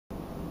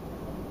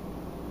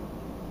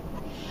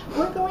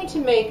We're going to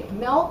make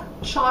milk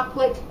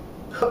chocolate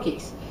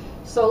cookies.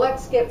 So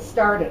let's get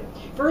started.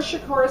 First,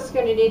 of course,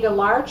 going to need a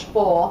large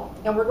bowl,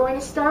 and we're going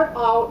to start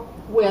out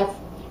with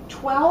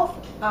 12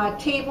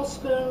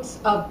 tablespoons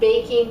of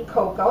baking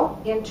cocoa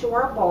into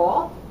our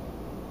bowl.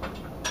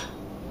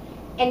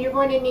 And you're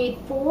going to need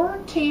 4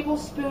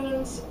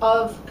 tablespoons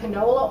of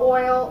canola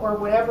oil or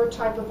whatever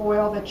type of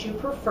oil that you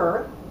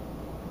prefer.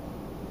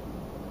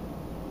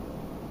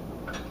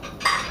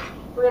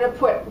 We're going to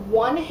put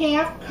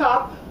 1/2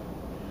 cup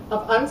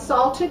of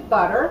unsalted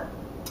butter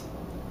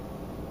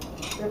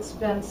that's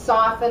been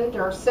softened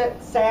or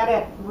sat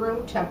at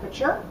room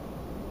temperature.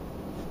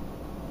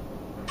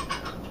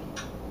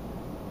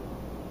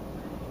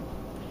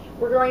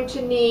 We're going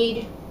to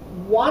need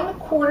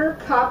 1/4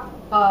 cup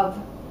of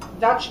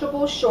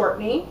vegetable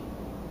shortening.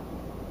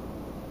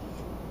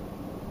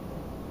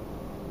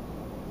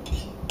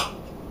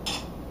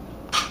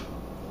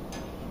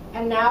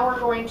 And now we're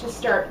going to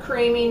start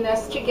creaming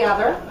this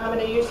together. I'm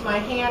going to use my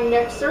hand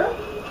mixer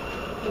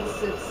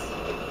because it's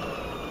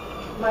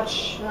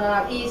much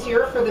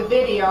easier for the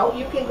video.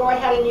 You can go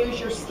ahead and use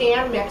your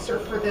stand mixer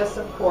for this,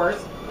 of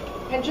course,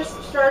 and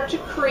just start to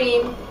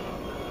cream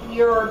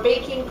your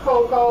baking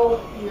cocoa,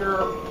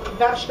 your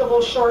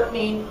vegetable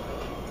shortening,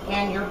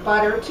 and your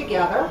butter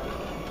together.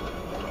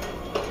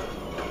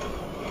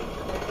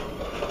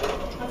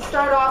 And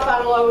start off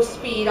on low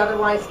speed,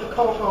 otherwise the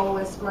cocoa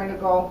is going to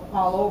go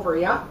all over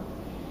you.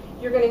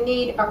 You're going to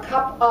need a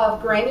cup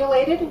of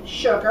granulated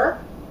sugar.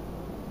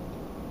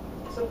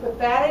 So put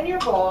that in your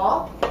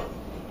bowl.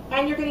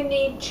 And you're going to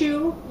need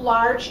 2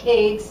 large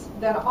eggs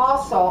that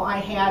also I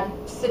had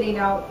sitting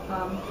out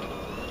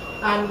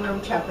on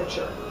room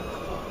temperature.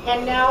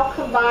 And now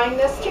combine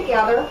this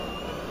together.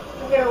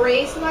 I'm going to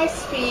raise my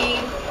speed,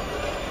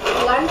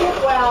 blend it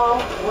well,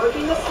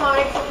 working the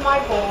sides of my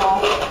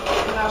bowl,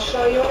 and I'll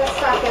show you in a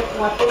second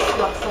what this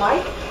looks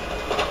like.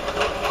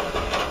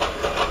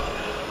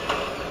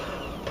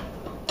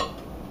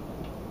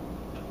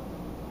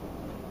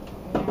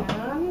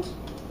 And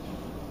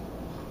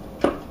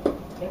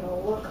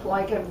it'll look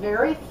like a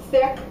very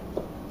thick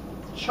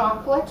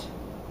chocolate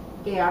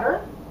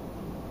batter,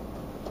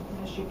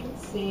 as you can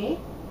see.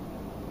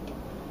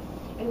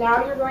 And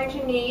now you're going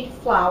to need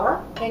flour,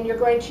 and you're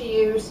going to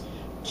use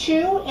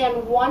 2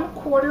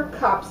 1/4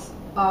 cups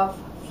of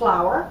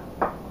flour.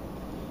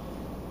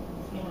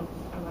 And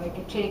I'm going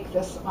to take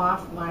this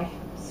off my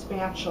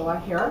spatula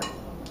here.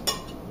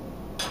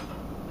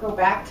 Go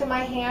back to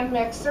my hand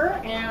mixer,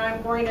 and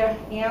I'm going to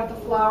add the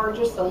flour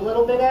just a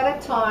little bit at a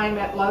time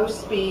at low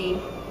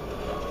speed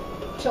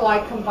till I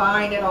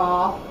combine it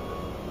all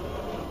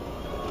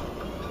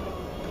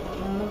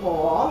in the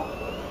bowl.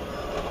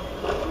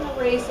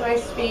 Raise my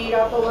speed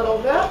up a little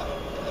bit.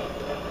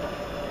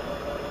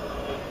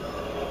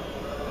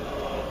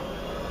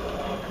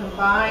 And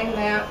combine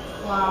that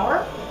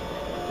flour.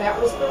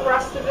 That was the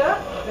rest of it.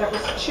 That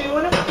was 2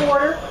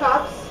 1/4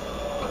 cups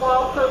of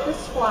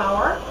all-purpose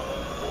flour.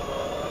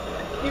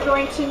 You're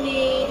going to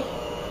need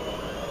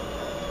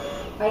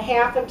a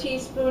 1/2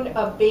 teaspoon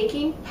of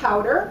baking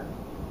powder.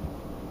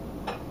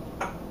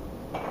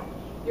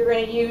 You're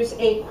going to use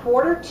a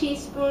 1/4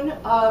 teaspoon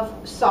of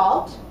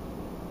salt.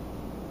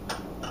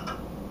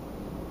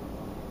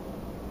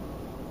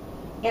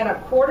 And a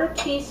 1/4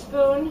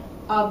 teaspoon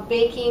of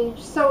baking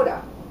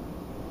soda.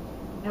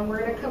 And we're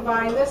going to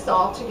combine this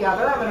all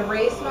together. I'm going to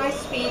raise my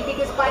speed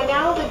because by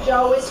now the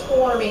dough is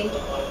forming.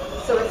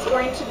 So it's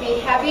going to be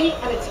heavy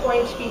and it's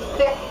going to be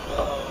thick.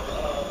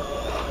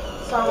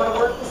 So I want to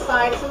work the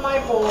sides of my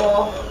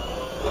bowl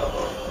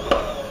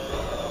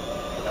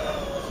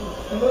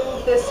to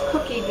move this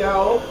cookie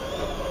dough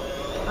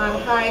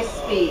on high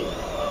speed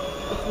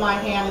with my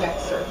hand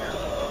mixer here.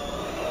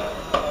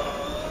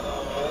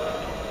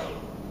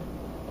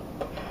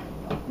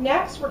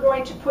 Next, we're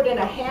going to put in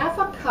a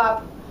 1/2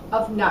 cup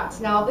of nuts.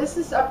 Now, this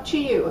is up to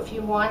you. If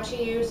you want to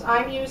use,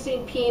 I'm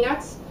using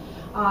peanuts.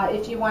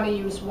 If you want to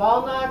use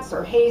walnuts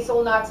or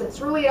hazelnuts, it's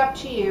really up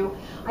to you.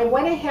 I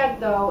went ahead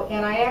though,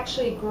 and I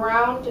actually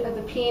ground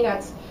the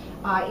peanuts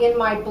in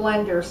my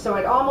blender, so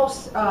it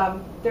almost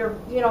they're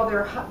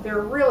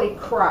really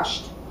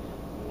crushed.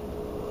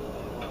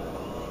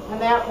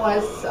 And that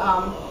was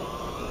a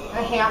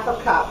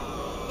 1/2 cup.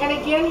 And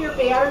again, your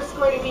batter is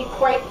going to be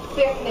quite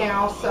thick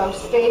now, so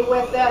stay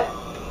with it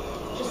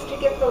just to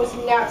get those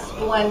nuts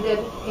blended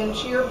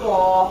into your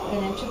bowl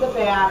and into the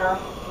batter.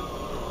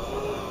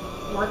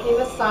 Working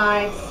the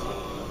sides,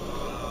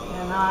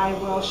 and I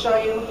will show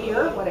you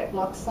here what it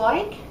looks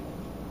like.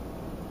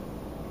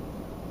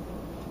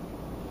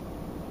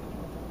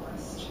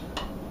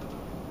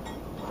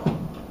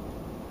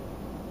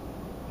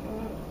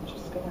 I'm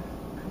just going to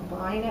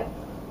combine it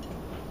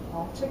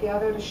all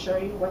together to show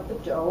you what the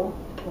dough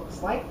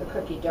looks like, the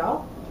cookie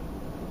dough.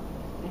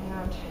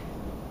 And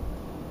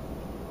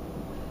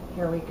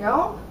here we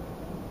go.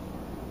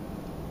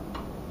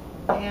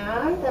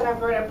 And then I'm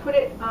going to put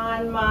it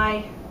on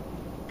my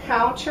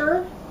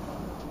counter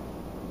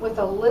with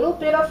a little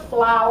bit of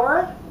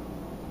flour.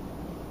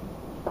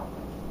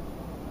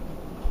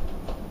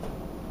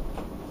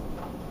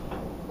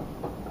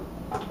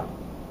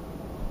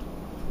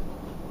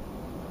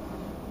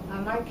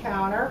 my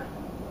counter.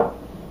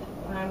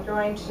 I'm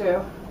going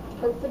to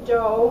put the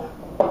dough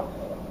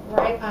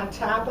right on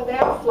top of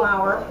that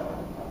flour.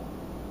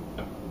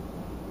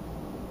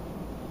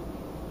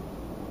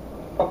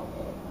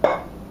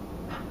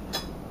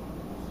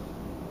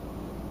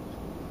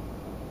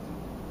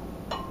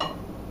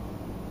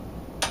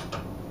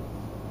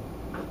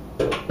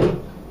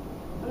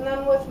 And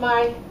then with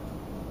my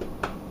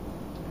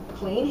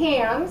clean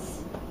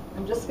hands,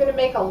 I'm just going to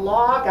make a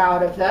log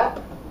out of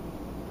it.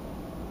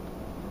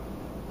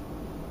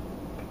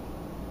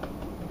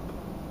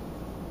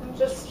 And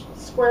just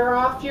square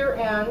off your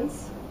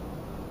ends.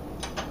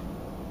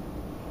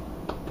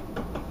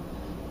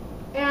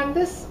 And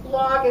this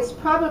log is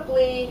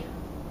probably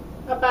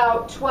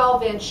about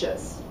 12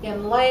 inches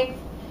in length,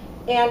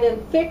 and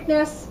in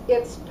thickness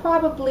it's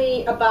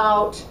probably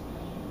about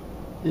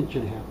an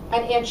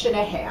inch and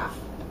a half.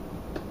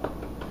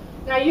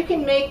 Now you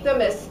can make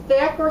them as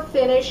thick or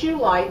thin as you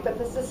like, but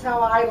this is how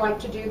I like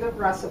to do the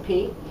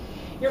recipe.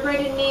 You're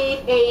going to need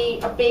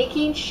a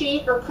baking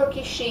sheet or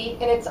cookie sheet,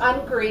 and it's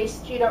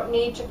ungreased. You don't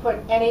need to put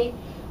any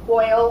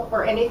oil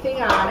or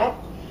anything on it.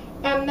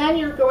 And then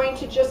you're going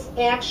to just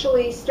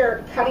actually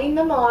start cutting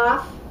them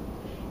off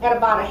at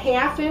about a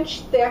 1/2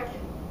 inch thick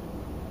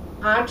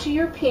onto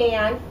your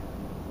pan.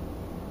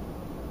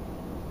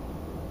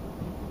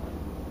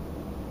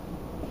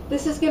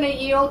 This is going to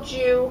yield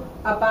you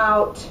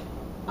about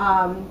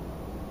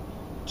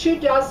 2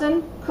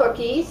 dozen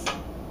cookies.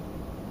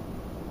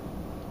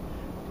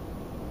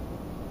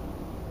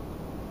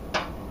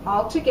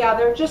 All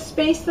together. Just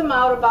space them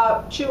out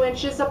about 2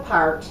 inches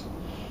apart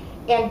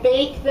and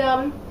bake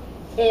them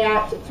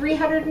at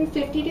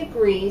 350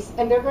 degrees,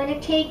 and they're going to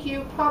take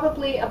you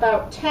probably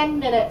about 10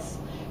 minutes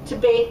to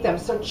bake them.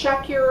 So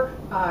check your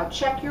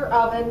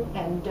oven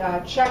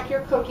and check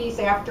your cookies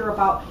after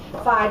about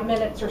 5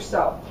 minutes or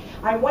so.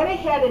 I went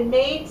ahead and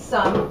made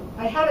some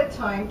ahead of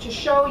time to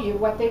show you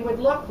what they would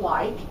look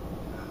like,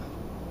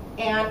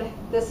 and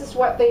this is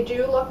what they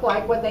do look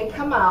like when they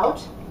come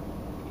out.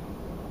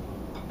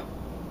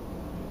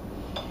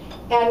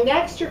 And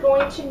next you're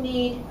going to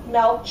need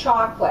milk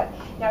chocolate.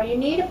 Now you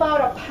need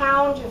about 1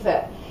 pound of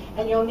it,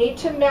 and you'll need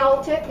to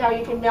melt it. Now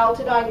you can melt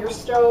it on your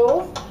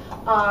stove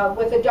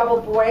with a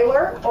double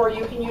boiler, or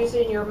you can use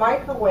it in your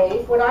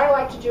microwave. What I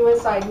like to do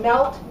is I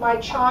melt my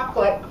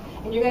chocolate,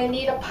 and you're going to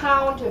need 1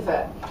 pound of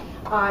it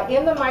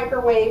in the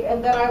microwave,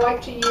 and then I like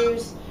to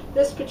use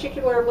this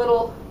particular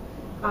little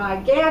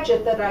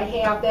gadget that I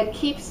have that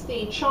keeps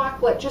the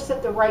chocolate just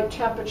at the right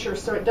temperature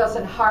so it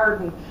doesn't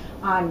harden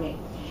on me.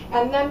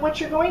 And then what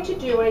you're going to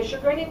do is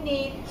you're going to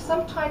need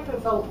some type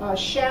of a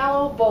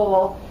shallow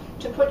bowl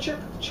to put your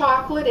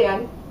chocolate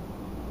in,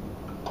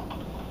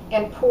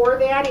 and pour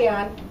that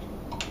in.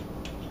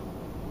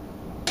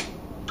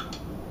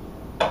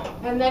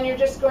 And then you're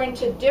just going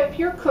to dip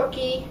your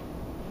cookie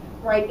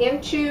right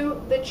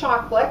into the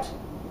chocolate.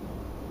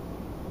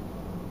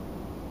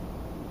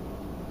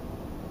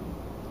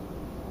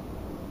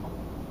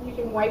 You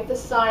can wipe the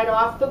side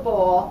off the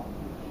bowl.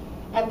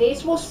 And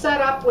these will set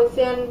up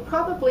within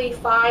probably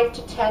 5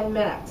 to 10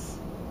 minutes.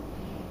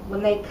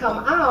 When they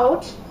come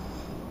out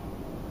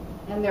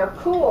and they're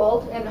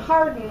cooled and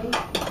hardened,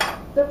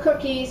 the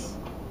cookies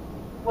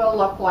will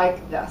look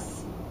like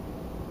this.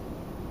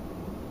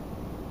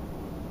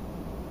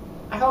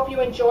 I hope you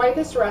enjoyed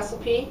this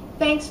recipe.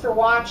 Thanks for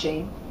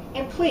watching,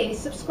 and please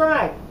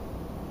subscribe.